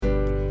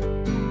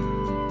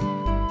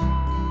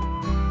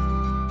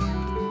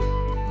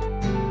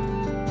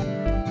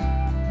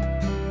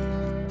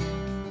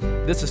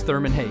This is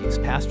Thurman Hayes,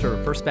 pastor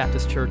of First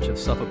Baptist Church of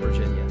Suffolk,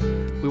 Virginia.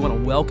 We want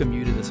to welcome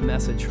you to this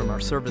message from our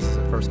services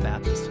at First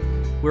Baptist.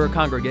 We're a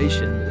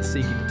congregation that is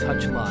seeking to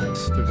touch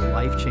lives through the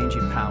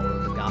life-changing power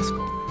of the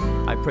gospel.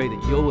 I pray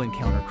that you'll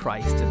encounter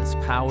Christ in his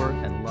power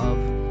and love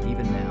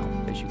even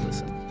now as you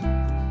listen.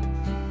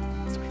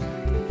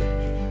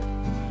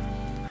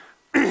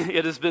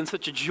 It has been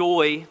such a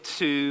joy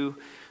to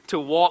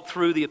walk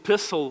through the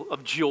epistle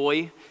of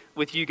joy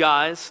with you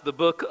guys, the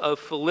book of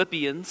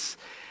Philippians.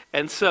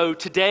 And so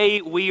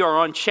today we are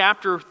on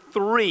chapter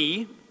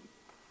 3,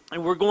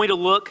 and we're going to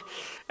look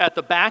at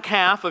the back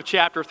half of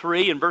chapter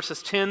 3 in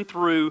verses 10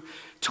 through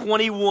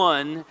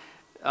 21,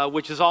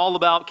 which is all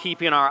about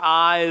keeping our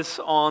eyes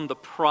on the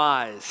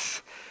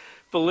prize.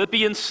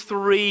 Philippians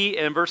 3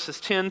 and verses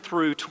 10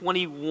 through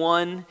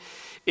 21.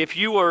 If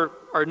you are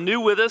new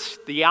with us,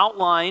 the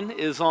outline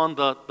is on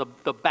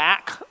the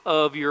back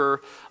of your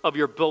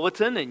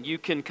bulletin, and you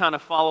can kind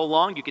of follow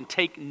along. You can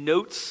take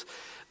notes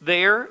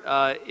there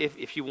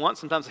if you want.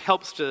 Sometimes it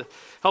helps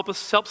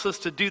us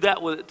to do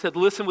that, to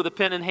listen with a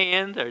pen in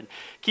hand, and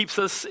keeps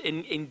us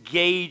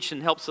engaged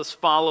and helps us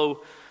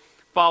follow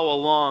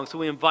along. So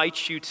we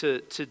invite you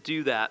to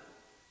do that.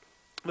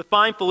 But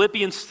find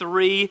Philippians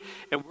 3,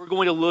 and we're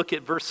going to look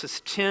at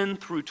verses 10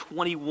 through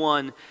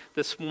 21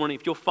 this morning.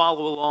 If you'll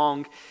follow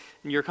along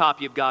in your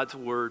copy of God's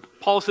Word.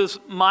 Paul says,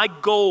 "My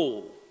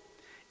goal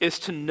is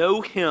to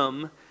know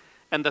him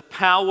and the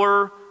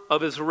power of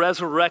his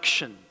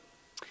resurrection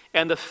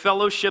and the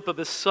fellowship of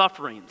his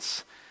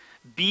sufferings,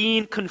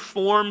 being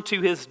conformed to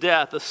his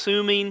death,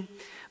 assuming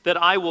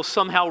that I will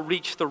somehow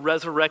reach the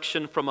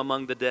resurrection from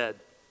among the dead.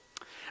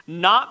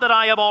 Not that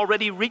I have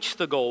already reached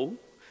the goal,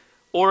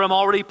 or am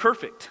already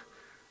perfect,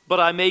 but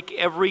I make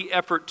every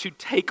effort to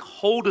take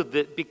hold of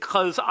it,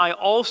 because I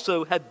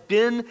also have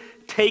been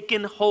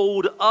taken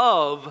hold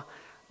of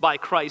by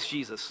Christ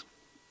Jesus.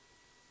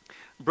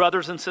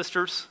 Brothers and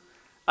sisters,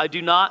 I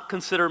do not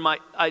consider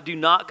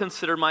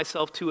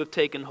myself to have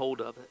taken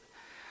hold of it.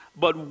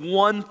 But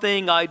one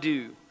thing I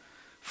do,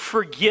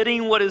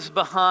 forgetting what is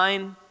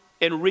behind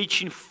and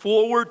reaching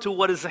forward to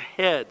what is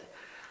ahead,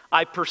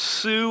 I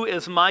pursue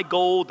as my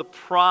goal the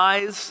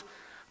prize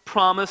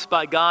promised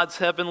by God's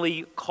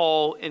heavenly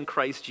call in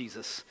Christ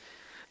Jesus.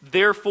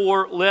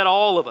 Therefore, let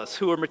all of us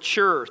who are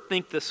mature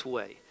think this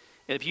way.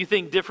 And if you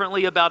think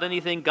differently about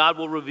anything, God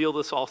will reveal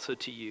this also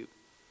to you.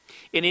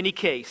 In any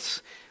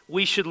case,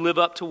 we should live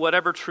up to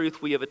whatever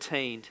truth we have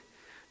attained.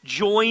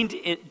 Join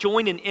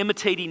in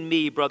imitating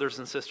me, brothers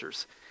and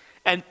sisters,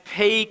 and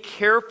pay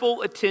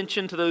careful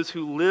attention to those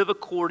who live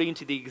according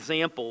to the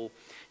example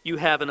you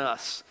have in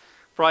us.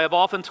 For I have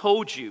often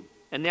told you,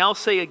 and now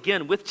say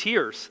again with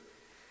tears,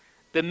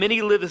 that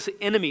many live as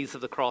enemies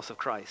of the cross of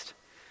Christ.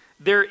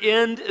 Their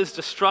end is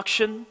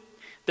destruction,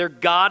 their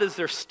God is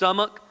their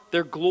stomach,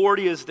 their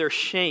glory is their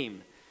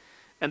shame,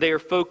 and they are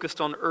focused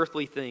on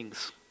earthly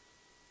things.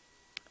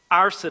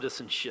 Our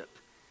citizenship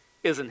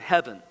is in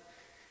heaven,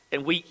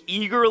 and we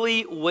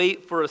eagerly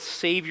wait for a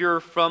Savior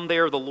from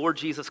there, the Lord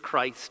Jesus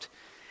Christ.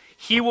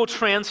 He will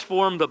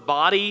transform the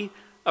body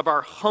of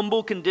our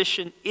humble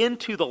condition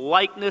into the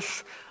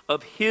likeness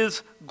of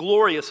his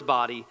glorious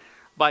body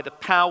by the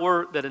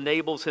power that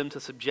enables him to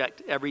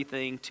subject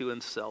everything to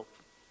himself."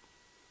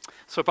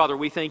 So, Father,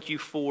 we thank you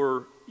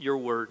for your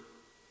word.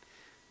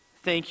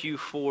 Thank you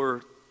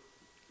for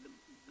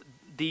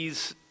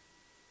these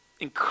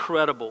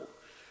incredible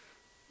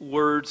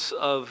words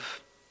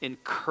of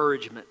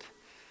encouragement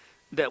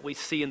that we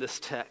see in this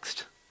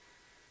text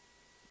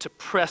to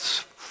press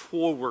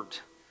forward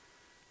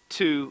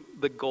to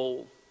the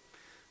goal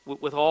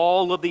with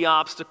all of the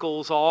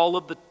obstacles, all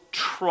of the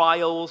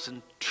trials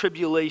and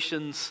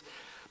tribulations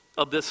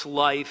of this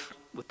life,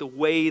 with the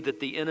way that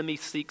the enemy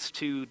seeks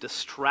to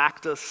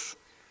distract us.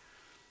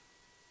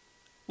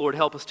 Lord,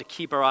 help us to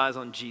keep our eyes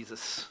on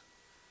Jesus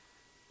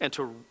and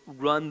to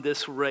run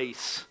this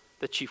race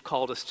that you've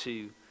called us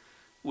to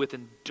with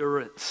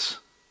endurance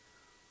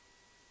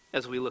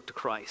as we look to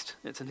Christ.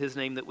 It's in his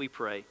name that we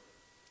pray.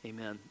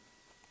 Amen.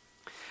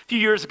 A few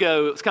years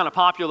ago, it was kind of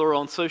popular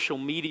on social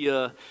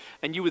media,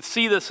 and you would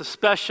see this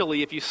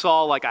especially if you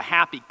saw like a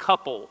happy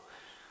couple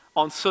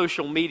on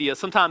social media.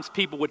 Sometimes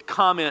people would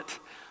comment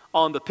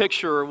on the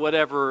picture or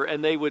whatever,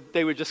 and they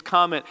would just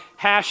comment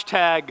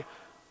hashtag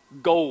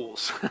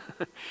goals.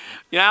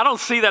 I don't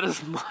see that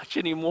as much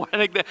anymore. I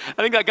think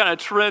that kind of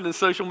trend in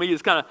social media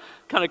is kind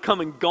of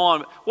come and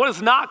gone. What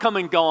has not come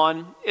and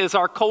gone is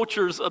our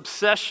culture's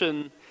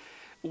obsession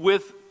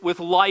with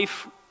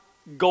life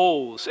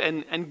goals,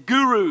 and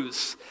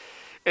gurus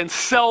and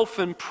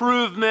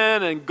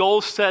self-improvement and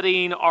goal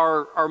setting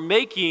are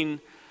making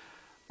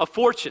a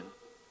fortune.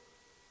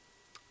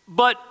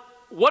 But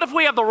what if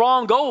we have the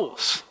wrong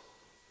goals?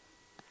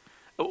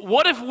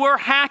 What if we're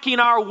hacking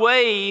our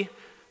way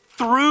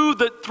through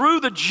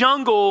the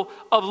jungle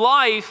of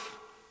life,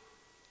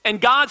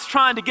 and God's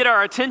trying to get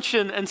our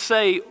attention and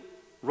say,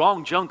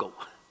 wrong jungle?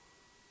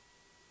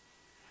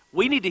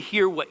 We need to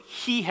hear what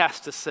he has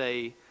to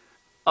say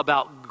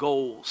about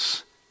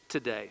goals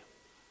today.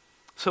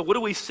 So what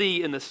do we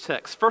see in this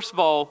text? First of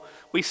all,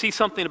 we see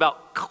something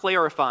about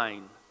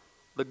clarifying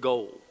the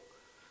goal.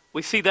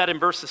 We see that in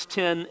verses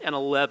 10 and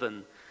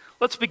 11.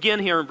 Let's begin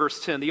here in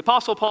verse 10. The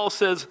Apostle Paul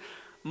says,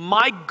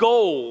 my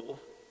goal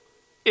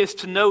is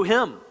to know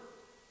him,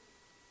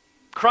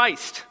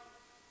 Christ.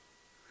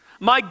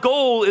 My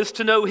goal is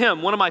to know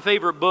him. One of my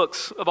favorite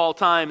books of all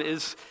time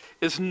is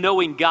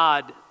Knowing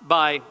God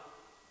by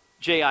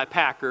J.I.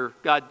 Packer.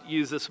 God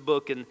used this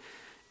book in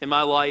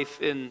my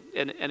life in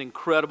an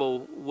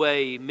incredible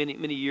way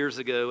many years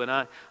ago, and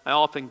I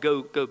often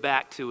go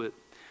back to it.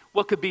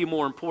 What could be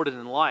more important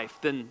in life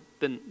than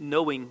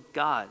knowing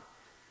God?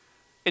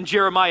 In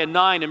Jeremiah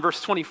 9 and verse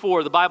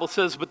 24, the Bible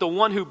says, but the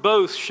one who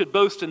boasts should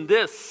boast in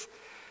this,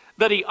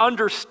 that he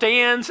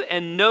understands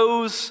and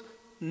knows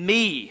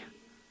me.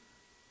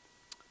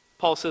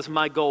 Paul says,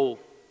 my goal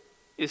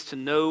is to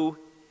know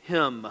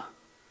him.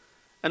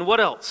 And what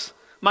else?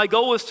 My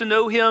goal is to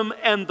know him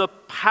and the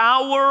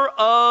power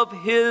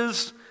of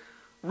his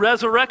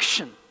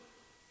resurrection.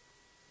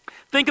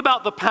 Think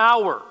about the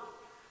power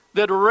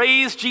that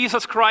raised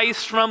Jesus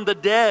Christ from the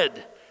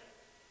dead.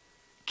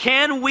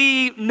 Can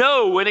we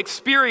know and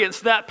experience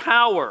that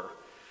power?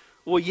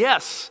 Well,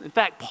 yes. In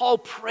fact, Paul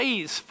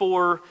prays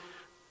for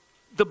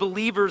the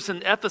believers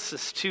in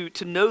Ephesus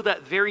to know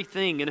that very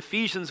thing. In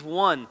Ephesians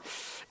 1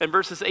 and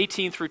verses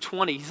 18 through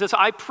 20, he says,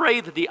 I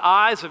pray that the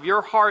eyes of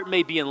your heart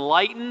may be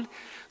enlightened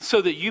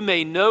so that you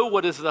may know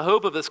what is the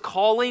hope of his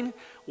calling,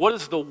 what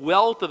is the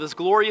wealth of his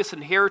glorious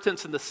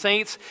inheritance in the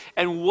saints,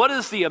 and what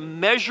is the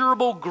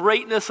immeasurable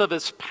greatness of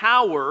his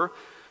power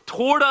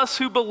toward us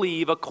who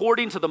believe,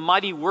 according to the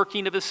mighty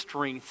working of his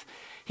strength.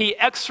 He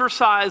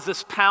exercised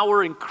this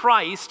power in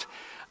Christ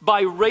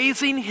by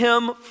raising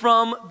him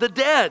from the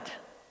dead.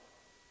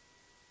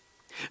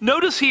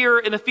 Notice here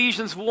in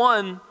Ephesians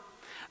 1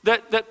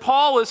 that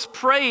Paul is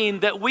praying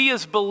that we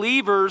as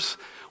believers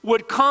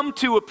would come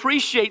to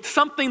appreciate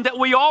something that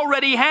we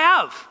already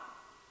have.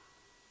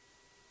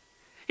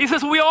 He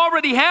says we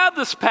already have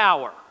this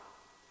power.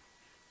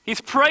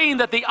 He's praying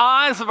that the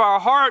eyes of our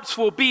hearts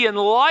will be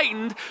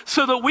enlightened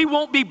so that we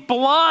won't be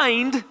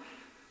blind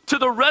to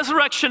the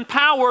resurrection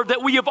power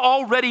that we have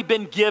already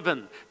been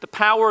given. The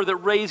power that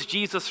raised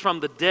Jesus from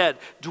the dead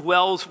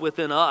dwells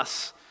within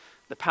us,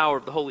 the power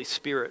of the Holy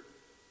Spirit.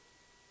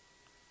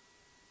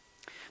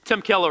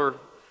 Tim Keller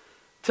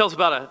tells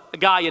about a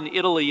guy in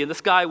Italy, and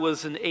this guy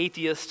was an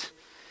atheist.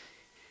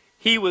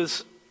 He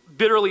was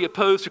bitterly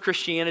opposed to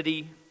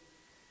Christianity.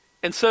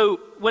 And so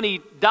when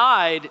he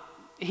died,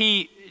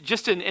 he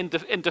just in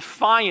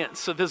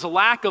defiance of his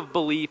lack of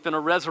belief in a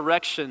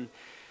resurrection,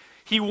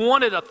 he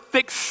wanted a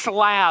thick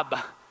slab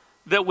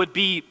that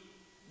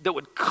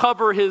would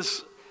cover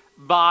his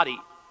body.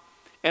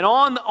 And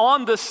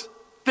on this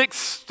thick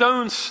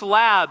stone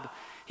slab,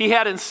 he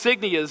had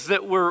insignias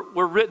that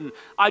were written,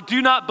 I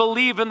do not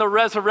believe in the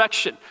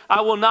resurrection.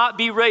 I will not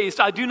be raised.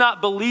 I do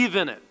not believe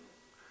in it.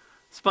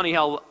 It's funny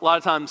how a lot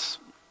of times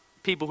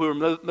people who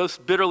are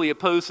most bitterly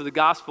opposed to the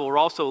gospel are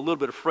also a little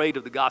bit afraid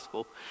of the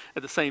gospel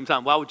at the same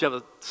time. Why would you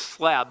have a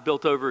slab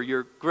built over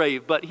your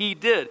grave? But he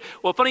did.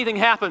 Well, a funny thing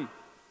happened.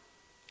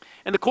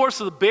 In the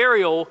course of the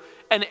burial,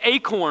 an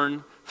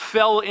acorn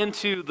fell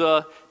into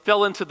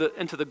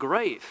the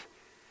grave.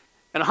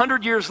 And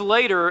 100 years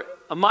later,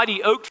 a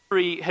mighty oak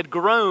tree had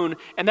grown,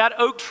 and that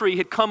oak tree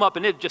had come up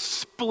and it just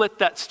split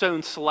that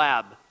stone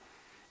slab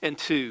in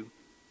two.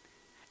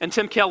 And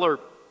Tim Keller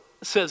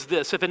says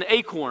this, if an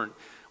acorn,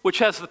 which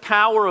has the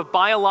power of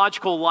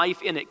biological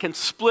life in it, can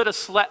split a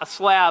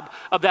slab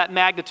of that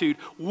magnitude,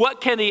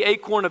 what can the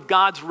acorn of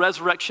God's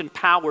resurrection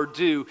power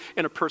do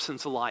in a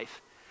person's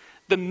life?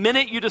 The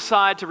minute you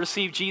decide to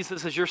receive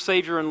Jesus as your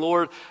Savior and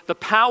Lord, the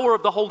power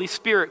of the Holy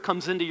Spirit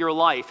comes into your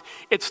life.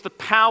 It's the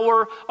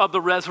power of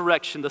the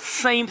resurrection, the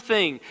same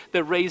thing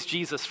that raised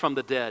Jesus from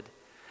the dead.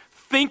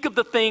 Think of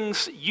the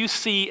things you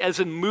see as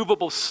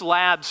immovable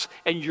slabs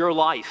in your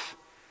life.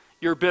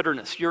 Your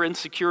bitterness, your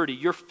insecurity,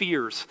 your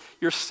fears,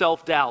 your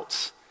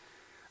self-doubts.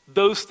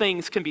 Those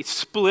things can be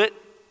split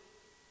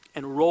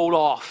and rolled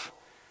off.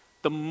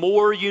 The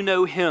more you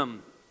know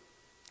him,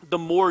 the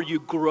more you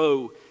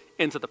grow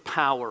into the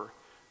power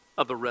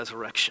of the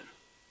resurrection.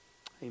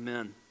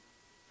 Amen.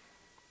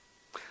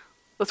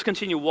 Let's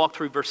continue to walk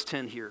through verse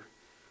 10 here.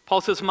 Paul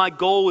says, my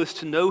goal is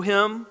to know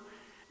him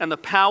and the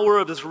power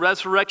of his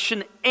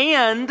resurrection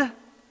and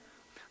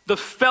the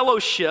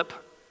fellowship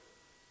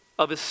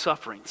of his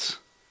sufferings.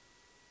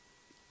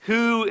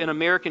 Who in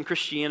American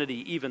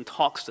Christianity even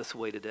talks this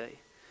way today?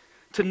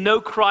 To know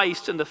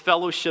Christ and the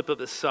fellowship of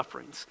his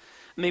sufferings.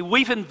 I mean,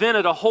 we've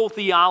invented a whole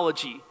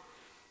theology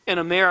in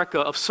America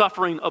of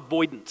suffering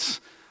avoidance.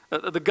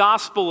 The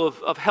gospel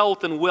of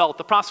health and wealth,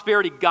 the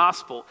prosperity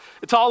gospel.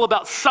 It's all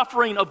about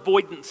suffering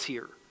avoidance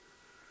here.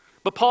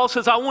 But Paul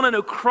says, I want to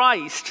know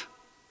Christ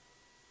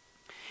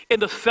in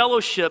the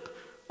fellowship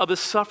of his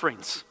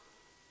sufferings.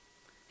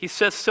 He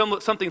says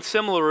something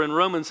similar in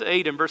Romans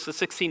 8 and verses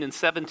 16 and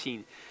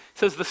 17. It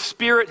says, the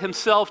Spirit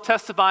himself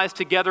testifies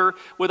together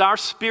with our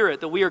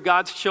spirit that we are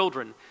God's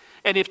children.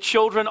 And if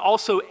children,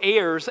 also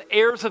heirs,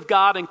 heirs of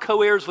God and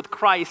co-heirs with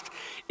Christ,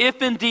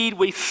 if indeed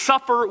we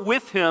suffer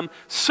with him,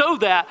 so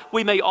that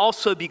we may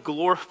also be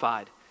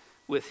glorified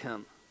with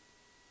him.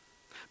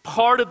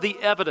 Part of the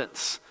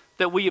evidence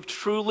that we have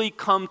truly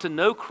come to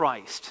know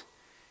Christ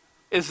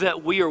is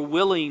that we are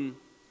willing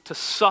to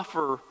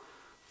suffer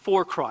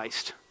for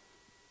Christ.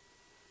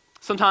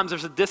 Sometimes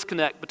there's a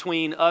disconnect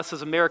between us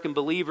as American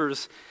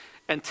believers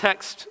and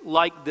texts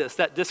like this.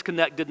 That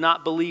disconnect did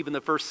not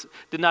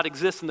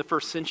exist in the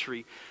first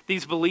century.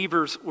 These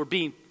believers were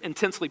being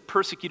intensely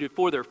persecuted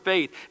for their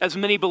faith, as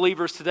many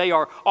believers today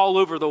are all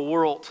over the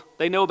world.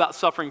 They know about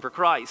suffering for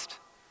Christ.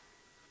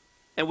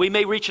 And we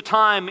may reach a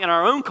time in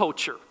our own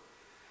culture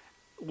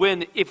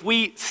when, if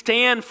we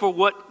stand for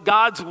what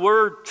God's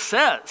word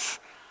says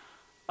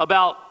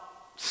about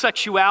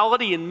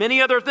sexuality and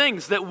many other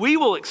things, that we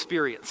will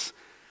experience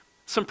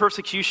some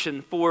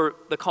persecution for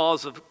the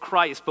cause of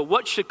Christ. But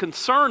what should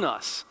concern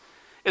us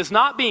is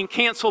not being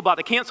canceled by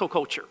the cancel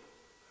culture.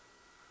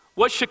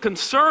 What should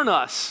concern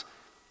us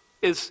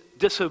is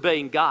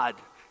disobeying God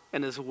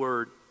and his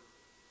word.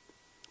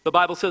 The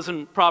Bible says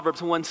in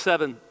Proverbs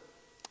 1:7,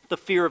 the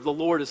fear of the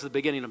Lord is the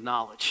beginning of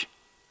knowledge.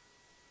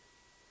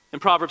 In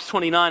Proverbs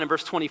 29 and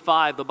verse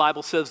 25, the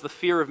Bible says the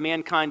fear of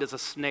mankind is a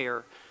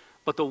snare,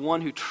 but the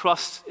one who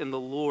trusts in the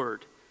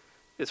Lord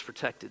is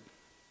protected.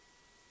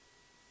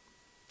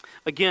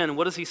 Again,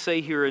 what does he say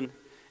here in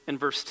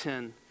verse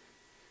 10?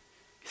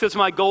 He says,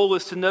 my goal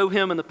is to know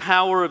him and the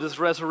power of his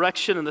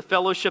resurrection and the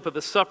fellowship of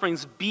his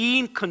sufferings,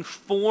 being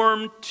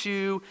conformed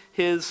to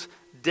his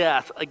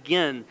death.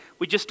 Again,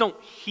 we just don't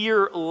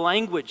hear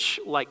language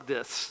like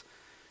this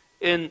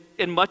in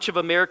much of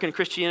American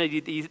Christianity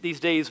these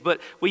days, but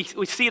we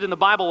see it in the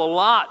Bible a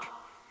lot.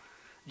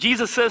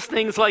 Jesus says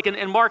things like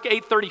in Mark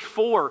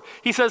 8:34,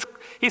 he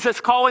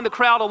says, calling the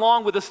crowd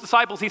along with his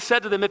disciples, he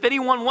said to them, if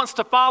anyone wants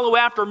to follow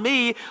after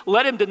me,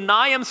 let him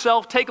deny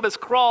himself, take up his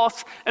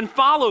cross, and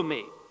follow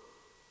me.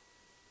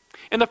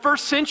 In the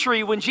first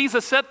century, when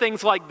Jesus said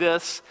things like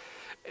this,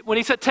 when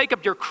he said, take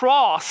up your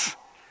cross,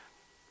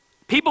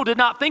 people did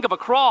not think of a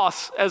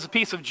cross as a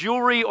piece of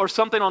jewelry or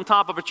something on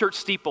top of a church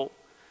steeple.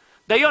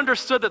 They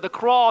understood that the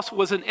cross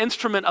was an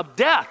instrument of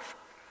death,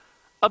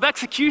 of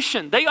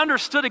execution. They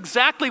understood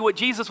exactly what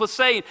Jesus was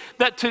saying,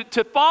 that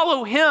to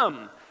follow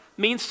him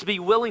means to be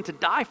willing to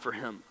die for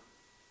him.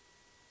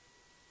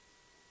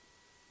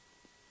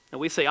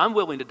 And we say, I'm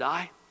willing to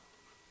die.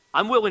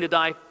 I'm willing to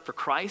die for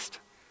Christ.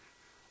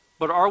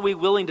 But are we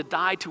willing to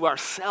die to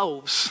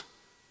ourselves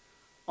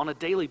on a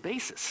daily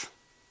basis?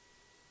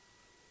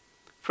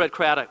 Fred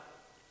Craddock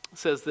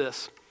says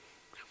this,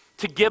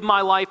 to give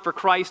my life for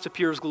Christ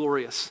appears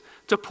glorious.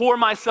 To pour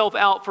myself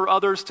out for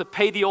others, to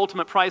pay the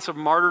ultimate price of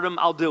martyrdom,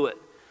 I'll do it.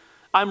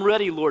 I'm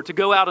ready, Lord, to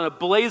go out in a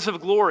blaze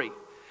of glory.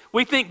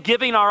 We think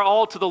giving our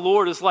all to the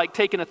Lord is like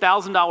taking a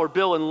 $1,000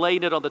 bill and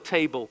laying it on the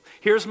table.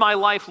 Here's my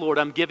life, Lord,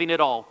 I'm giving it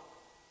all.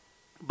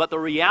 But the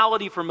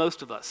reality for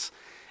most of us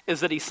is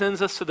that he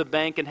sends us to the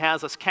bank and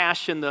has us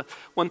cash in the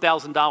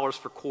 $1,000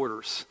 for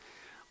quarters.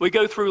 We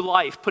go through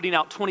life putting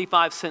out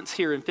 25 cents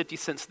here and 50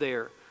 cents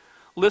there.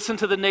 Listen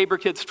to the neighbor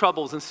kid's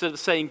troubles instead of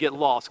saying get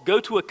lost. Go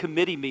to a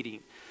committee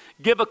meeting.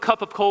 Give a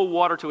cup of cold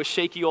water to a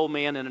shaky old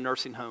man in a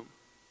nursing home.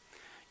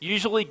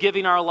 Usually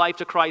giving our life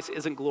to Christ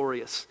isn't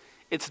glorious.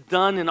 It's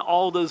done in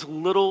all those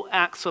little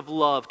acts of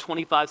love,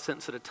 25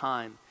 cents at a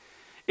time.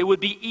 It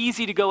would be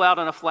easy to go out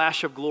in a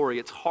flash of glory.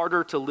 It's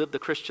harder to live the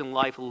Christian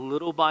life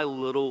little by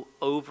little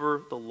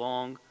over the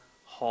long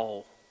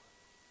haul.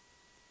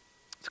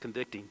 It's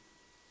convicting.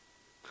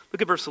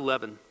 Look at verse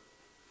 11.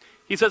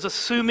 He says,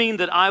 assuming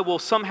that I will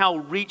somehow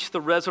reach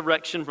the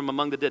resurrection from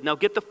among the dead. Now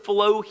get the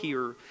flow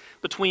here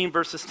between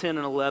verses 10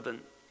 and 11.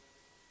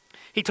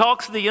 He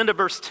talks at the end of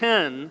verse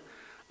 10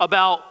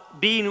 about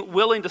being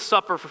willing to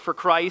suffer for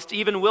Christ,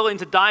 even willing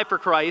to die for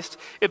Christ,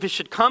 if it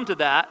should come to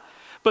that.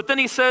 But then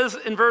he says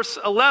in verse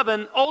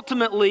 11,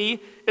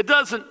 ultimately, it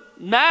doesn't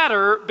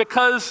matter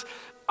because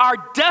our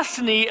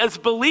destiny as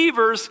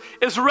believers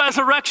is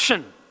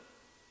resurrection.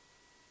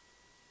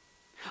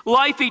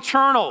 Life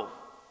eternal.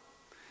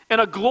 In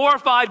a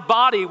glorified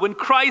body when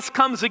Christ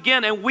comes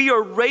again and we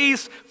are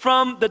raised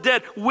from the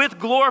dead with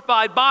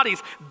glorified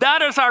bodies.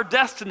 That is our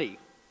destiny.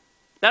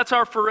 That's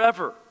our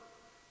forever.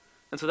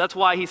 And so that's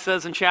why he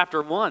says in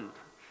chapter 1,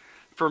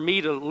 for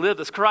me to live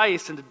as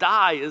Christ and to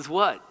die is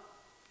what?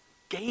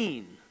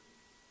 Gain.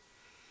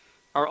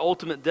 Our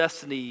ultimate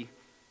destiny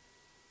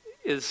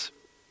is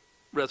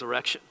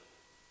resurrection.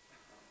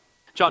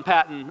 John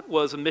Patton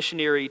was a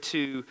missionary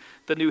to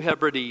the New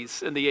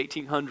Hebrides in the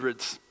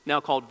 1800s, now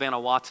called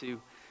Vanuatu,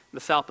 in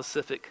the South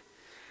Pacific.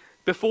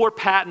 Before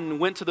Patton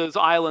went to those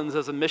islands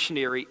as a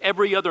missionary,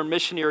 every other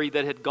missionary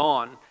that had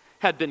gone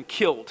had been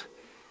killed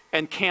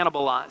and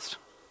cannibalized.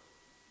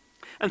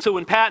 And so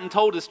when Patton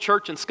told his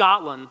church in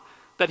Scotland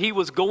that he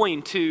was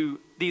going to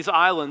these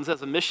islands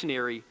as a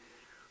missionary,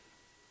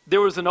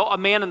 there was a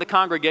man in the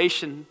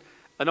congregation,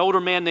 an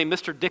older man named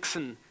Mr.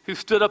 Dixon, who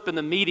stood up in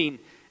the meeting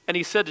and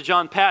he said to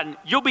John Patton,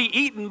 "You'll be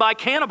eaten by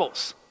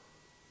cannibals."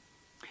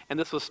 And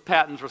this was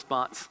Patton's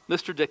response,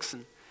 "Mr.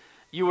 Dixon,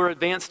 You are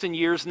advanced in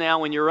years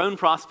now, and your own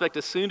prospect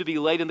is soon to be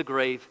laid in the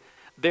grave,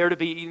 there to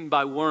be eaten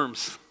by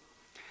worms.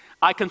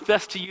 I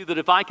confess to you that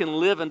if I can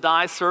live and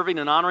die serving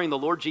and honoring the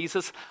Lord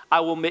Jesus,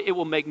 it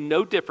will make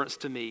no difference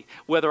to me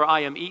whether I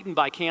am eaten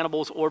by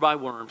cannibals or by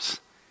worms.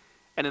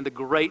 And in the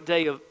great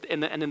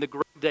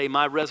day,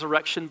 my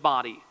resurrection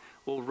body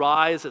will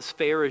rise as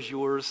fair as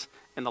yours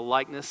in the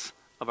likeness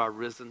of our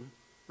risen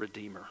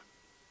Redeemer.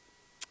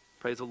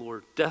 Praise the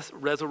Lord.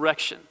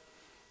 Resurrection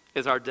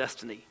is our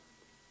destiny.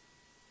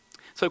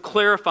 So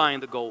clarifying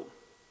the goal.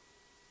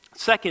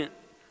 Second,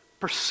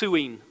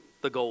 pursuing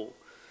the goal.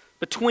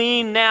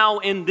 Between now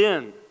and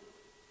then,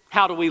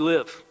 how do we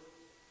live?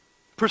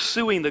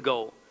 Pursuing the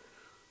goal.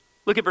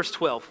 Look at verse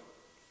 12.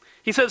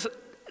 He says,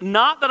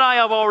 not that I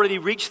have already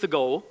reached the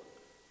goal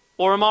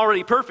or am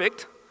already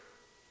perfect,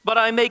 but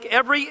I make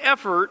every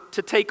effort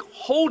to take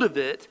hold of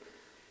it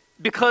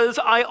because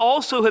I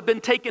also have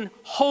been taken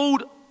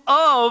hold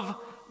of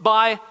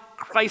by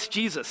Christ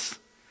Jesus.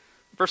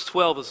 Verse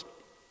 12 is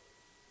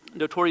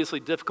notoriously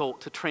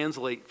difficult to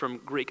translate from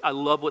Greek. I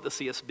love what the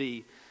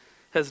CSB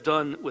has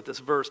done with this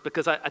verse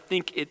because I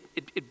think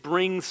it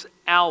brings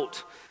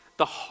out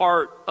the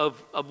heart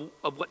of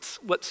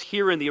what's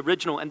here in the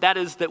original, and that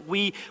is that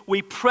we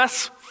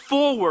press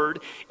forward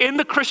in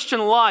the Christian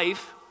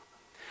life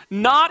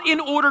not in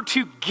order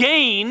to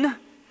gain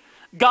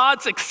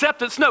God's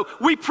acceptance. No,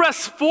 we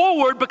press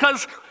forward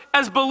because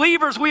as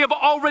believers we have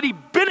already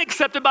been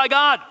accepted by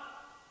God.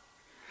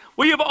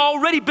 We have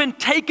already been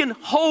taken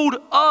hold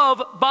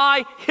of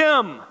by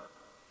Him.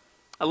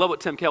 I love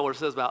what Tim Keller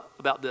says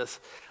about this.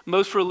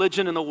 Most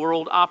religion in the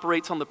world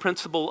operates on the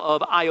principle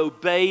of I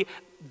obey,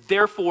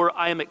 therefore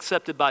I am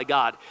accepted by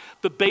God.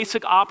 The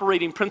basic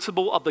operating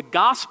principle of the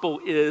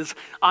gospel is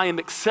I am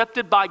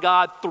accepted by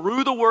God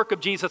through the work of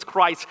Jesus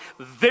Christ,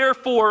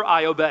 therefore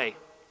I obey.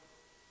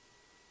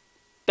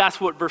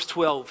 That's what verse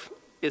 12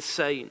 is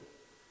saying.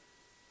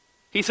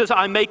 He says,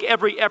 I make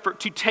every effort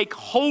to take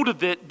hold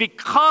of it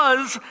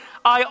because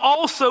I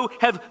also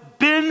have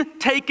been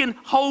taken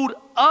hold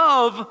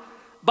of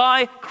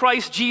by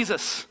Christ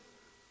Jesus.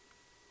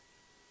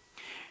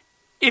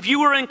 If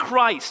you are in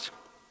Christ,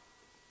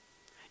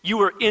 you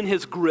are in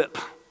His grip.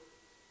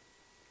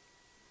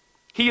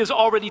 He has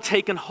already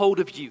taken hold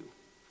of you.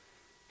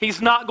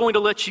 He's not going to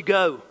let you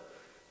go.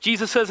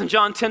 Jesus says in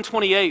John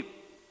 10:28,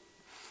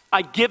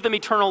 I give them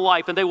eternal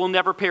life and they will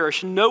never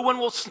perish. No one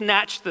will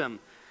snatch them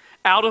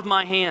out of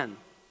my hand.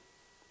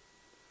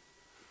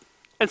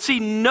 And see,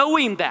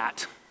 knowing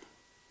that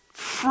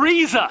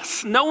frees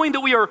us, knowing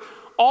that we are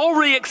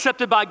already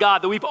accepted by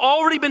God, that we've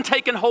already been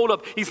taken hold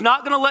of. He's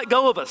not going to let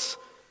go of us.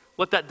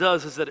 What that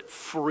does is that it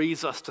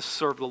frees us to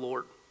serve the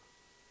Lord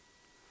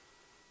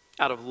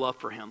out of love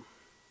for Him.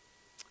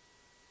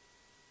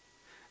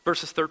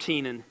 Verses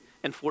 13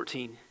 and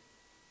 14.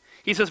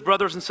 He says,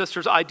 brothers and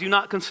sisters, I do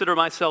not consider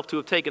myself to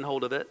have taken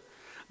hold of it,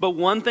 but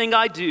one thing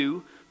I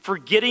do,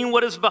 forgetting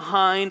what is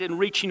behind and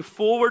reaching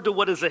forward to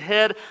what is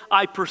ahead,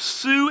 I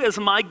pursue as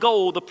my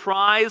goal the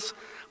prize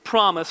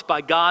promised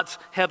by God's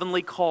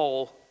heavenly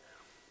call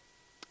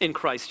in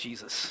Christ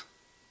Jesus.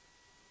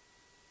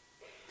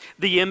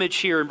 The image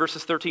here in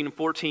verses 13 and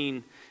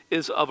 14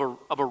 is of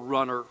a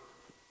runner.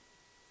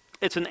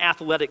 It's an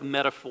athletic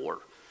metaphor.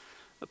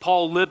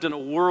 Paul lived in a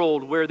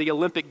world where the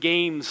Olympic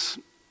Games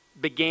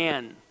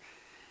began.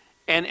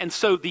 And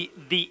so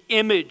the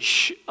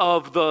image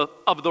of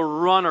the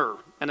runner,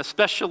 and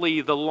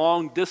especially the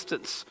long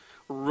distance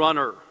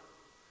runner,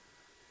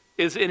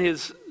 is in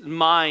his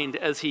mind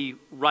as he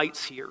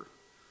writes here.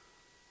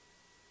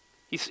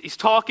 He's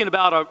talking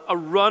about a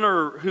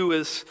runner who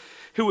is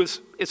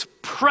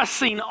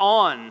pressing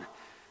on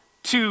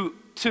to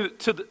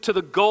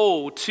the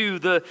goal, to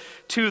the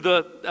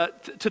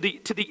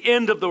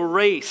end of the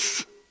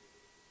race.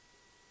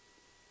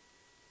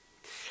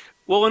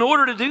 Well, in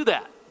order to do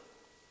that,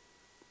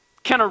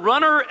 can a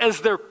runner,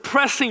 as they're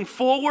pressing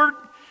forward,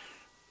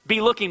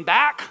 be looking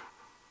back?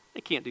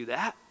 They can't do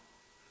that.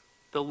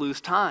 They'll lose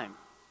time.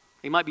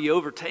 They might be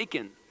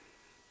overtaken.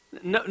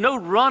 No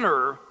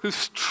runner who's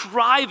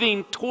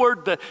striving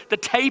toward the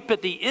tape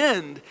at the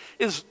end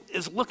is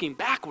looking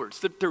backwards.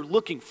 They're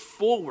looking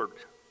forward.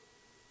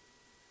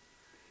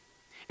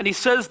 And he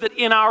says that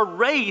in our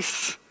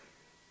race,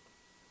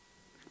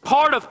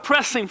 part of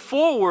pressing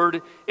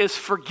forward is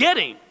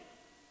forgetting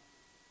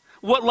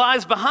what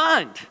lies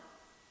behind.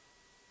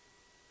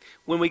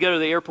 When we go to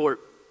the airport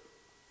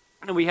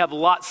and we have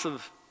lots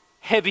of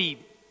heavy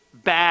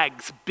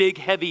bags, big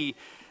heavy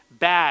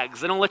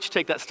bags, they don't let you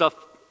take that stuff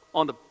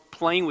on the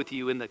plane with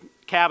you in the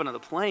cabin of the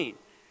plane.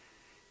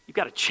 You've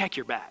got to check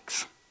your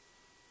bags.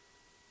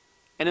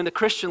 And in the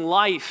Christian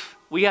life,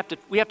 we have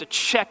to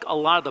check a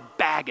lot of the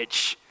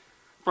baggage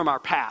from our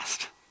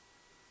past.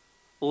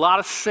 A lot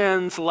of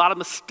sins, a lot of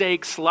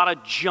mistakes, a lot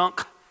of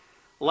junk,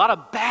 a lot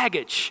of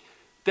baggage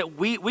that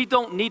we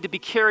don't need to be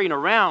carrying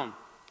around.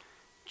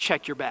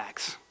 Check your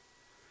bags.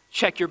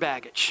 Check your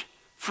baggage.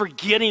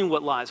 Forgetting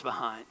what lies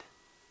behind.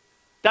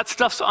 That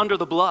stuff's under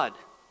the blood.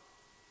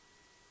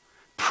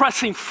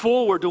 Pressing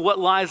forward to what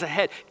lies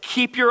ahead.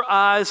 Keep your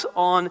eyes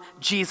on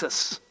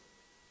Jesus.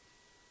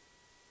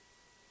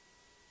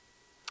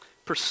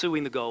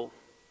 pursuing the goal.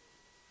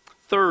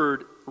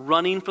 Third,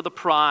 running for the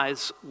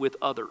prize with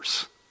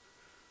others.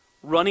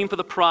 Running for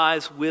the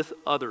prize with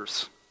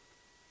others.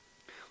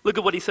 Look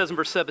at what he says in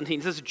verse 17.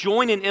 He says,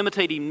 join in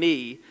imitating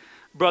me,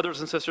 brothers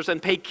and sisters,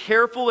 and pay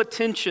careful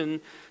attention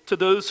to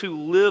those who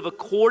live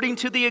according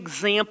to the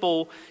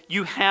example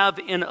you have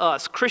in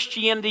us.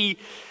 Christianity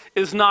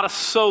is not a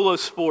solo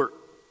sport.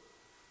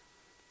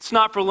 It's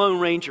not for lone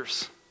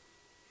rangers.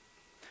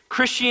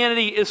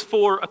 Christianity is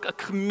for a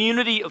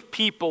community of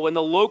people in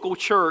the local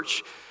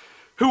church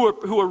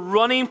who are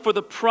running for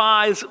the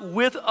prize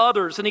with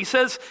others. And he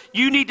says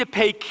you need to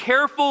pay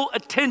careful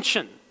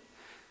attention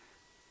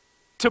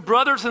to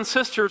brothers and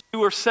sisters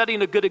who are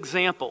setting a good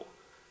example.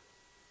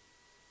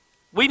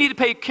 We need to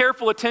pay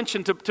careful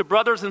attention to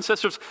brothers and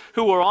sisters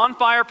who are on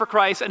fire for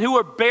Christ and who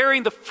are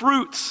bearing the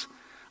fruits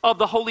of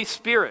the Holy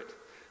Spirit.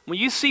 When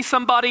you see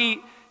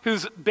somebody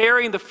who's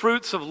bearing the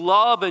fruits of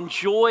love and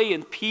joy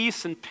and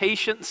peace and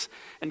patience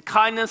and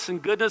kindness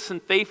and goodness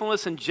and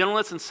faithfulness and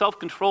gentleness and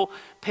self-control,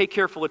 pay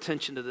careful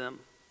attention to them.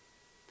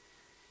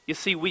 You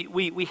see,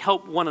 we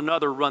help one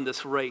another run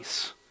this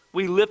race.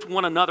 We lift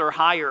one another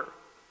higher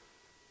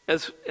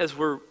as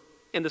we're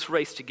in this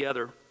race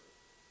together.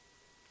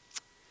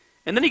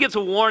 And then he gives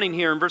a warning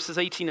here in verses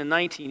 18 and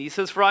 19. He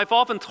says, for I've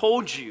often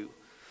told you,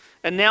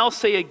 and now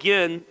say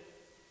again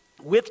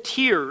with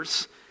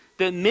tears,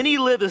 that many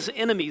live as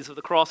enemies of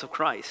the cross of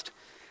Christ.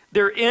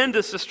 Their end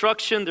is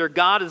destruction, their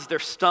God is their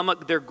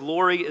stomach, their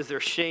glory is their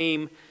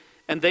shame,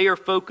 and they are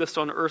focused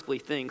on earthly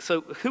things.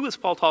 So who is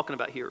Paul talking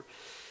about here?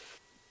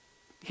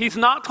 He's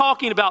not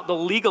talking about the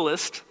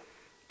legalist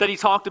that he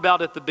talked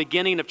about at the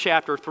beginning of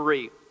chapter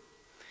 3.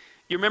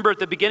 You remember at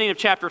the beginning of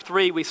chapter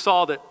 3, we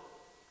saw that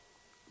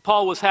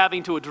Paul was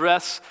having to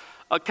address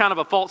a kind of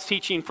a false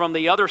teaching from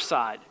the other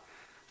side,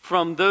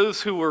 from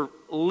those who were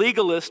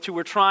legalists who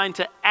were trying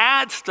to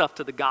add stuff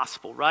to the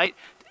gospel, right?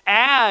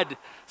 Add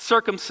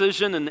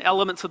circumcision and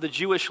elements of the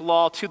Jewish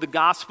law to the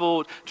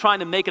gospel, trying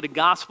to make it a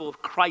gospel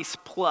of Christ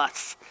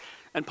plus.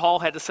 And Paul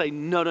had to say,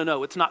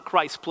 no, it's not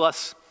Christ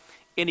plus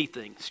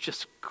anything. It's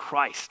just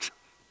Christ.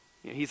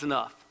 He's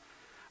enough.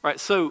 All right,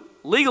 so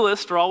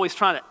legalists are always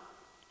trying to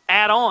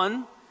add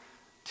on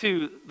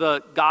to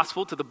the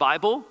gospel, to the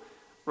Bible,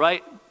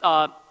 right?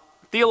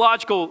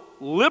 Theological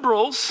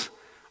liberals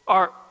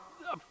are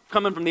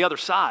coming from the other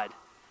side.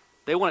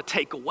 They want to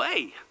take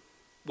away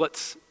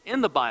what's in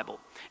the Bible.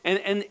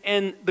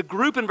 And the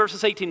group in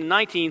verses 18 and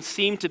 19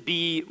 seem to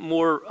be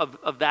more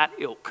of that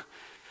ilk.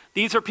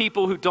 These are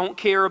people who don't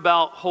care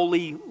about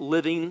holy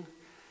living.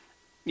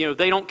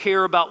 They don't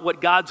care about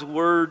what God's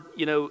word,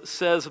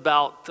 says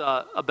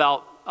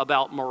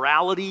about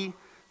morality,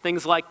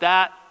 things like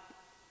that.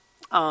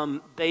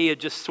 They had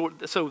just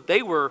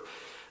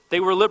they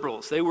were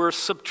liberals. They were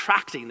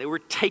subtracting. They were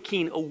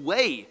taking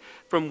away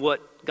from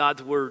what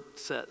God's word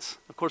says.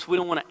 Of course, we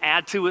don't want to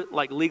add to it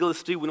like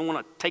legalists do. We don't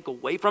want to take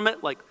away from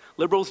it like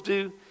liberals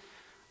do,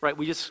 right?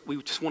 We just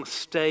want to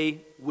stay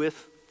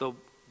with the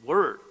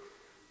word,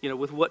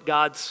 with what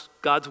God's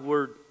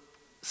word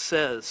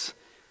says.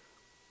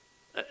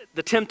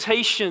 The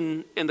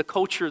temptation in the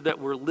culture that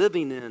we're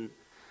living in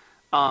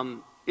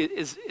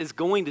is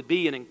going to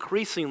be, and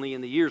increasingly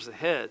in the years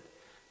ahead,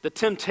 the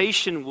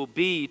temptation will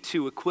be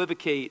to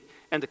equivocate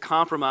and to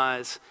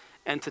compromise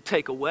and to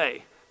take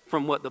away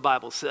from what the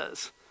Bible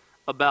says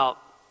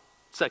about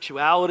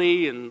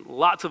sexuality and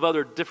lots of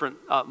other different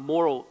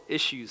moral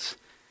issues.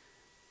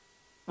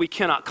 We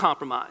cannot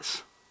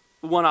compromise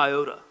one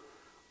iota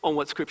on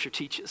what Scripture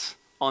teaches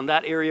on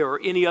that area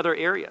or any other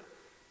area.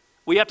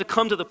 We have to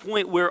come to the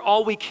point where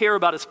all we care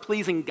about is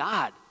pleasing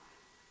God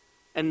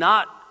and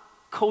not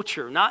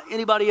culture, not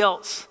anybody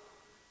else,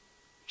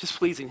 just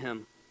pleasing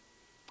Him.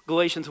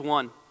 Galatians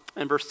 1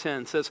 and verse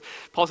 10 says,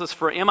 Paul says,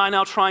 for am I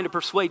now trying to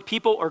persuade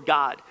people or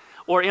God?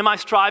 Or am I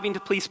striving to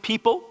please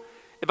people?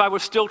 If I were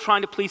still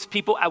trying to please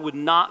people, I would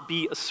not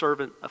be a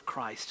servant of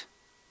Christ.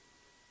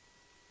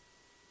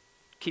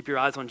 Keep your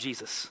eyes on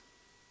Jesus.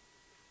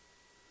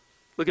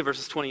 Look at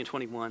verses 20 and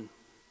 21.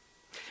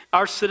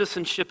 Our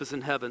citizenship is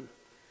in heaven,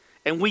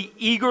 and we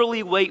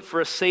eagerly wait for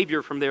a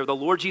Savior from there, the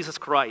Lord Jesus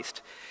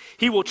Christ.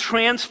 He will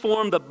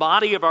transform the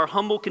body of our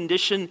humble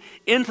condition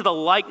into the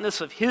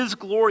likeness of His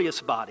glorious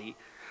body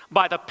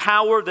by the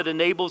power that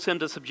enables Him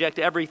to subject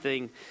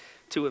everything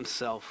to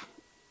Himself.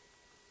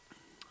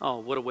 Oh,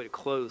 what a way to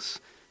close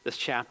this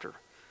chapter.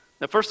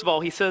 Now, first of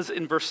all, he says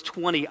in verse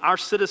 20, our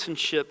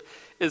citizenship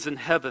is in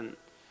heaven.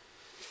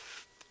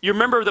 You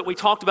remember that we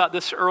talked about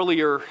this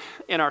earlier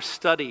in our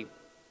study,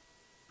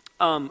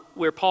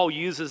 where Paul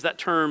uses that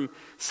term,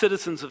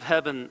 citizens of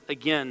heaven,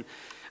 again.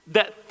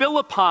 That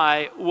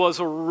Philippi was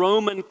a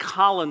Roman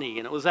colony,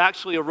 and it was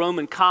actually a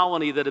Roman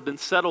colony that had been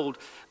settled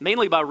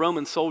mainly by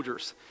Roman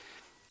soldiers.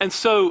 And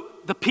so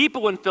the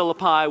people in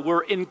Philippi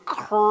were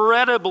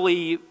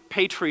incredibly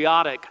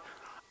patriotic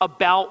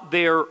about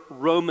their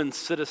Roman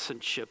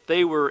citizenship.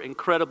 They were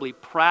incredibly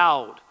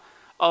proud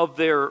of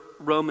their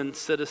Roman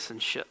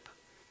citizenship.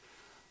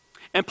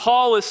 And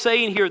Paul is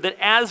saying here that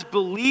as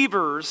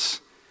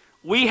believers,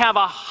 we have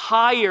a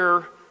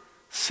higher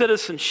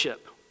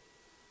citizenship.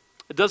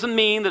 It doesn't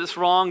mean that it's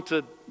wrong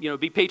to,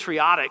 be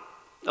patriotic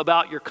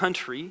about your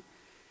country.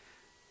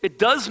 It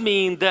does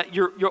mean that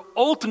your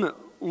ultimate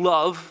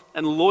love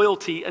and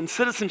loyalty and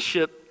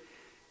citizenship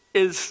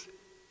is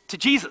to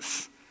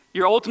Jesus.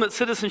 Your ultimate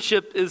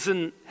citizenship is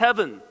in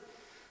heaven.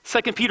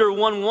 2 Peter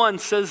 1:1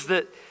 says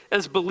that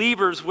as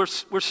believers,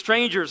 we're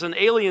strangers and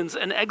aliens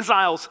and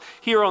exiles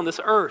here on this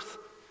earth.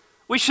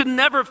 We should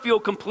never feel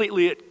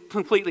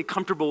completely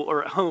comfortable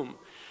or at home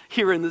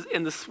here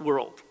in this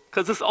world,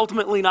 because it's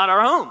ultimately not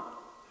our home.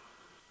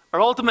 Our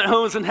ultimate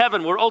home is in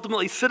heaven. We're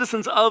ultimately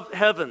citizens of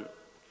heaven.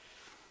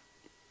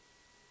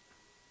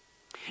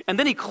 And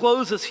then he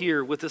closes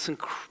here with this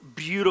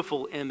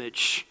beautiful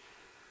image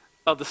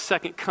of the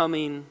second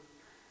coming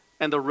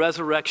and the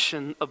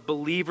resurrection of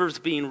believers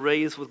being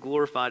raised with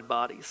glorified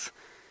bodies.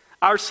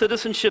 Our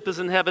citizenship is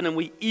in heaven, and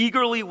we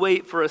eagerly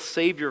wait for a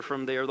Savior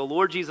from there, the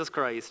Lord Jesus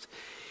Christ.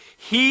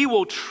 He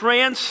will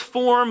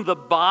transform the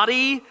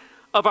body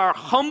of our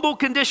humble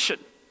condition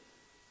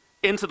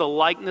into the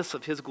likeness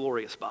of his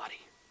glorious body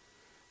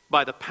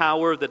by the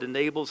power that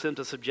enables him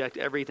to subject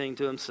everything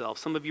to himself.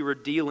 Some of you are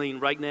dealing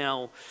right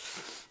now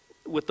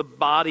with the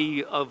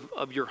body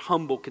of your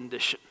humble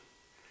condition.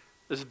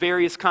 There's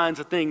various kinds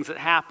of things that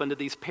happen to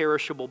these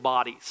perishable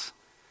bodies,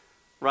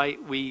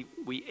 right? We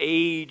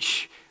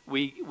age,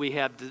 we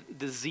have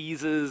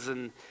diseases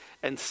and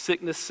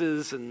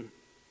sicknesses, and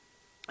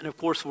of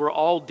course we're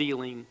all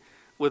dealing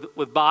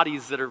with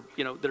bodies that are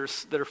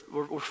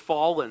we're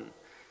fallen.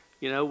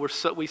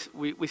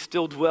 We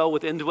still dwell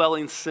with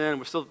indwelling sin.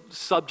 We're still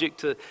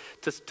subject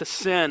to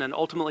sin and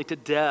ultimately to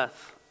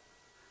death.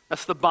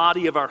 That's the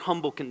body of our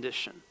humble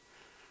condition.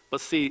 But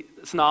see,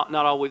 it's not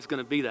always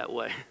going to be that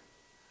way.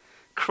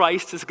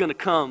 Christ is going to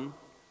come,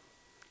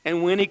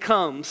 and when he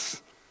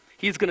comes,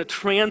 he's going to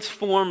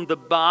transform the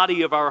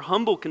body of our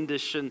humble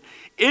condition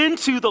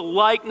into the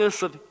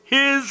likeness of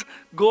his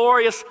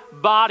glorious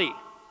body.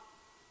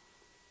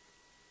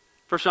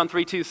 1 John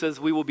 3:2 says,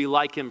 we will be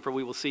like him, for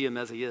we will see him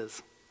as he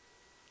is.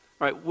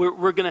 All right,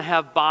 we're going to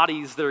have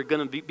bodies that are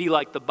going to be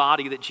like the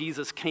body that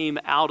Jesus came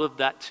out of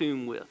that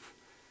tomb with.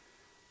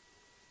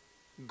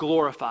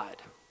 Glorified.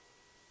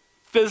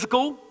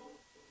 Physical,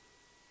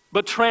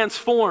 but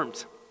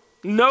transformed.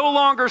 No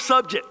longer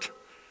subject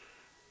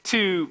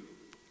to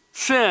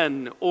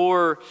sin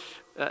or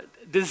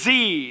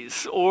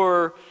disease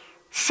or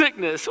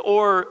sickness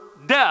or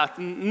death.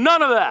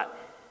 None of that.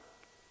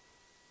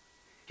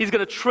 He's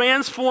going to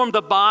transform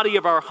the body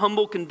of our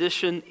humble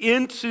condition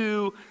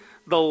into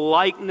the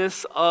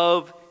likeness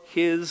of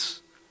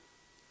his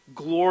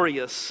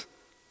glorious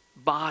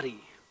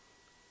body.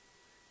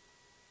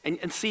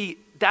 And see,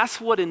 that's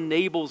what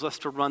enables us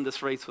to run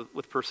this race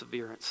with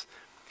perseverance.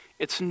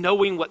 It's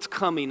knowing what's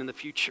coming in the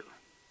future.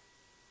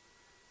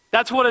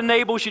 That's what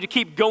enables you to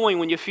keep going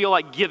when you feel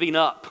like giving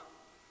up.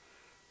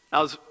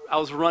 I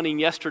was running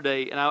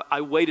yesterday, and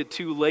I waited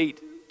too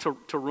late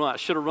to run. I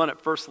should have run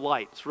at first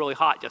light. It's really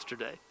hot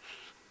yesterday.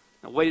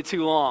 I waited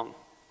too long.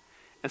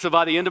 And so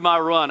by the end of my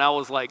run, I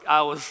was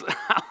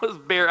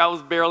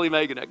barely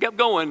making it. I kept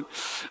going,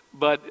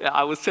 but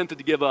I was tempted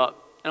to give up.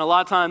 And a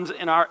lot of times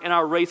in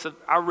our race,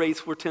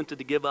 we're tempted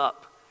to give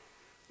up.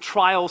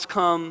 Trials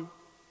come,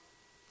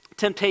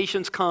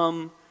 temptations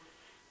come,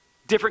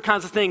 different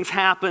kinds of things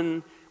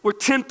happen. We're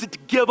tempted to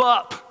give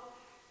up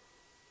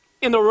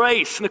in the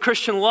race, in the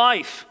Christian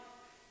life.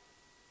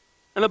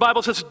 And the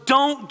Bible says,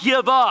 don't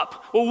give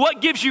up. Well,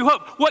 what gives you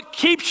hope? What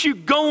keeps you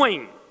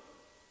going?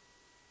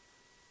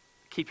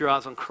 Keep your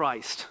eyes on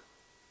Christ.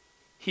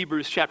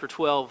 Hebrews chapter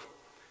 12,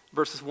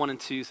 verses 1 and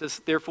 2 says,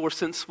 therefore,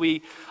 since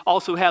we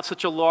also have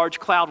such a large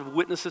cloud of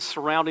witnesses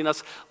surrounding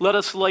us, let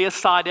us lay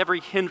aside every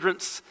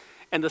hindrance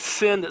and the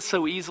sin that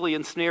so easily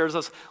ensnares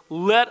us.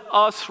 Let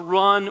us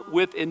run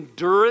with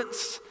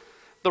endurance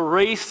the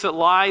race that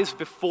lies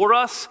before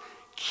us,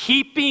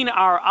 keeping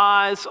our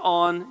eyes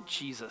on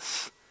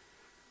Jesus,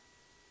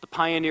 the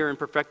pioneer and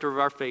perfecter of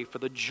our faith. For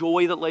the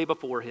joy that lay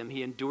before him,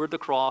 he endured the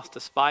cross,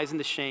 despising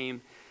the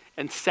shame,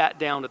 and sat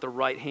down at the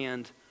right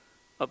hand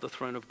of the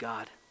throne of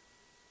God.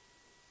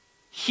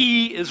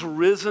 He is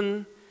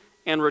risen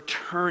and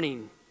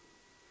returning.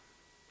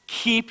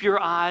 Keep your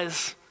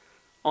eyes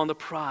on the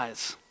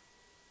prize.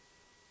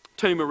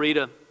 Tony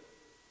Merida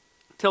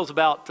tells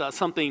about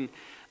something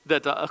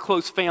that a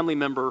close family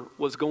member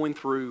was going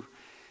through.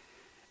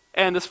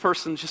 And this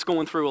person's just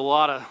going through a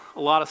lot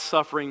of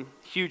suffering,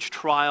 huge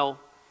trial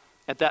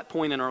at that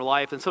point in her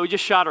life. And so he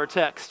just shot her a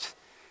text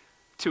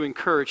to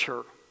encourage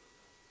her.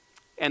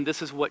 And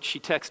this is what she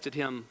texted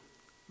him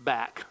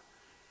back.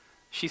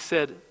 She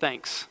said,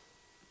 thanks.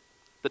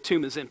 The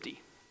tomb is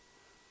empty.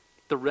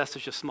 The rest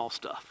is just small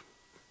stuff.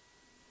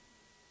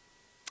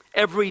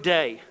 Every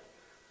day,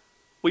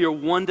 we are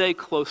one day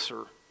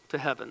closer to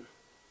heaven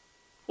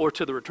or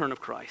to the return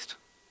of Christ.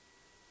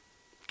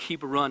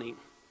 Keep running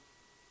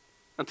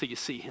until you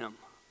see him.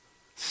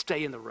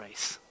 Stay in the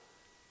race.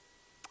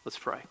 Let's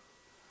pray.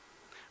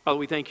 Father,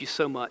 we thank you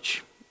so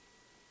much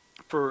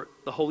for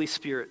the Holy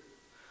Spirit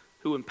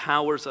who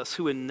empowers us,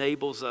 who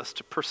enables us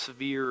to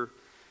persevere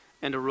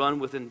and to run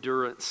with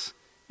endurance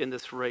in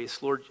this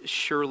race. Lord,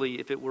 surely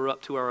if it were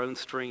up to our own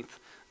strength,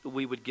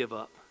 we would give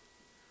up.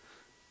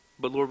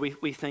 But Lord,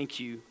 we thank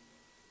you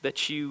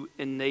that you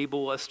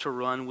enable us to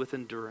run with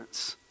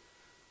endurance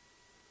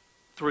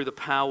through the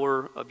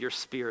power of your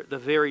Spirit, the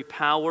very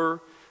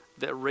power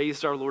that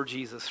raised our Lord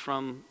Jesus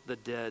from the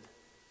dead.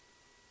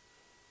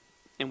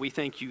 And we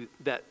thank you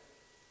that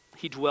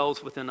he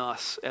dwells within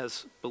us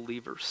as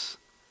believers.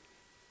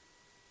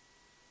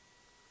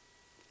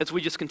 As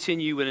we just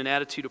continue in an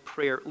attitude of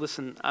prayer,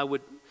 listen, I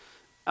would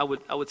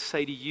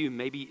say to you,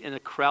 maybe in a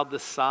crowd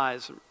this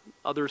size,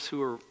 others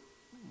who are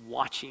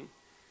watching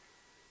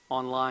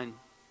online,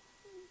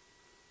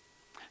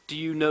 do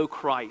you know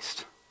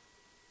Christ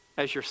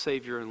as your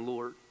Savior and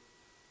Lord?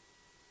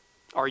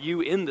 Are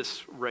you in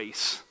this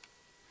race?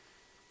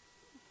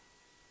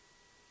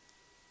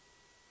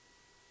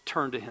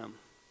 Turn to him.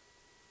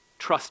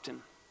 Trust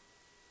him.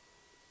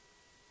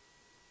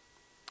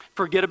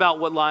 Forget about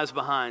what lies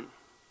behind.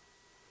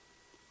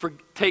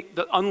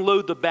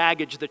 Unload the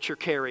baggage that you're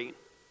carrying.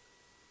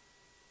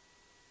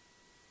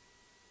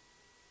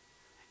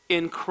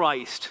 In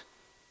Christ,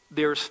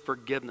 there's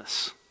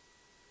forgiveness.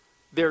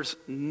 There's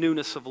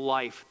newness of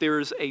life.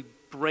 There's a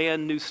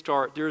brand new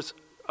start. There's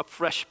a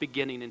fresh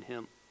beginning in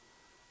him.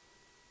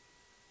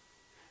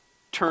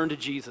 Turn to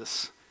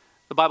Jesus.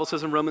 The Bible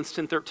says in Romans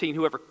 10:13,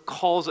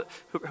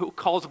 who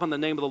calls upon the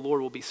name of the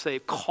Lord will be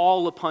saved.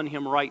 Call upon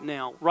him right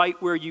now, right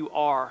where you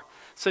are.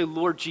 Say,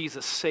 Lord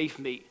Jesus, save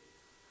me.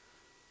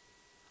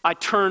 I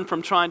turn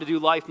from trying to do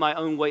life my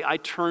own way. I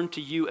turn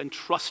to you and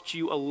trust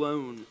you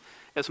alone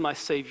as my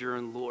Savior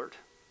and Lord.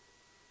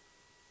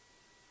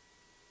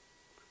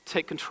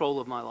 Take control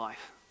of my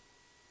life.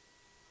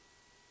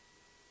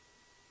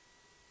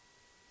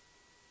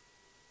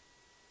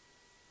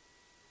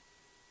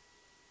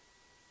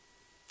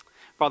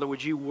 Father,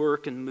 would you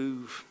work and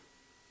move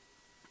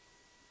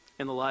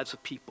in the lives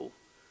of people,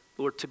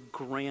 Lord, to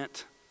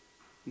grant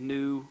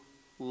new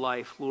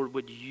life. Lord,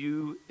 would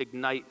you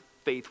ignite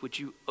faith? Would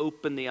you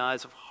open the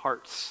eyes of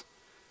hearts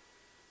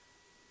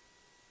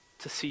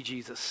to see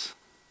Jesus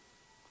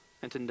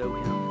and to know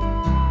him?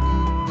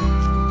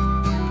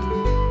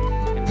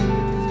 In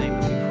his name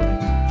we pray.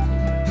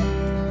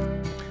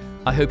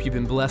 I hope you've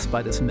been blessed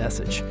by this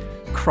message.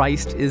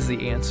 Christ is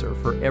the answer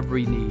for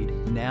every need,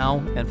 now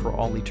and for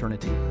all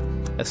eternity.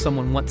 As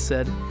someone once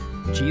said,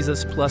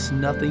 Jesus plus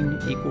nothing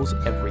equals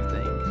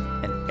everything,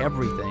 and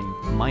everything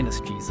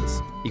minus Jesus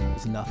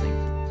equals nothing.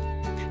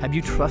 Have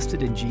you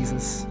trusted in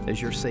Jesus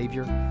as your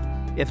Savior?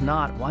 If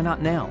not, why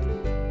not now?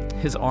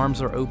 His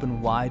arms are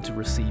open wide to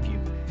receive you.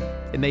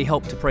 It may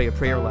help to pray a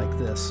prayer like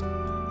this.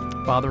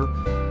 Father,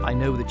 I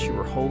know that you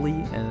are holy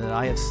and that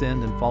I have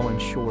sinned and fallen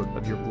short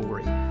of your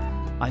glory.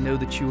 I know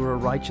that you are a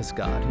righteous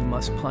God who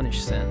must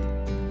punish sin,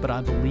 but I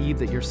believe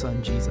that your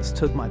Son Jesus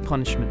took my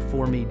punishment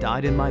for me,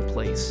 died in my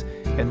place,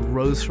 and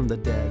rose from the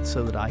dead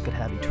so that I could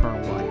have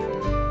eternal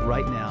life.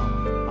 Right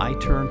now, I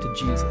turn to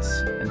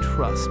Jesus and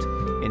trust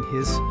in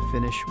his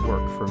finished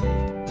work for me.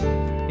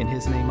 In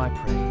his name I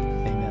pray,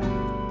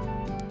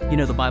 amen. You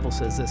know, the Bible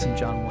says this in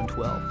John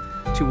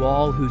 1:12, to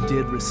all who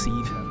did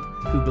receive him,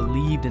 who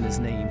believed in his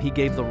name, he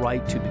gave the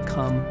right to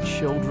become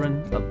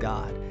children of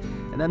God.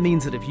 And that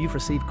means that if you've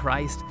received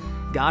Christ,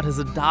 God has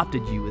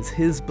adopted you as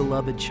his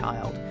beloved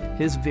child,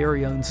 his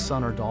very own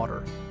son or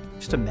daughter.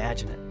 Just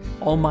imagine it.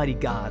 Almighty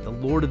God, the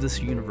Lord of this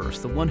universe,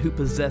 the one who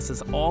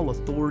possesses all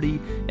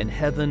authority in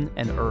heaven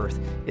and earth,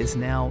 is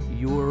now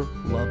your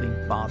loving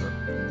Father,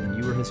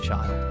 and you are his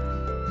child.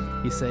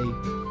 You say,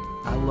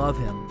 I love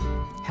him.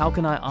 How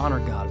can I honor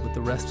God with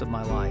the rest of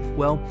my life?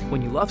 Well,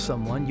 when you love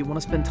someone, you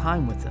want to spend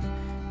time with them.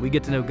 We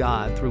get to know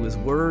God through his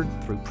word,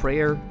 through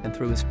prayer, and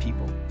through his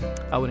people.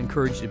 I would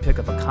encourage you to pick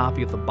up a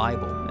copy of the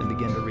Bible and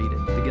begin to read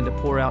it. Begin to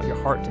pour out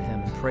your heart to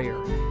him in prayer.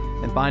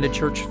 And find a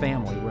church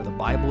family where the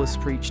Bible is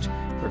preached,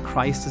 where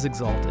Christ is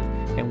exalted,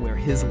 and where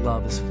his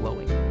love is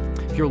flowing.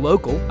 If you're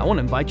local, I want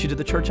to invite you to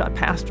the church I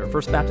pastor,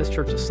 First Baptist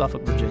Church of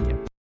Suffolk, Virginia.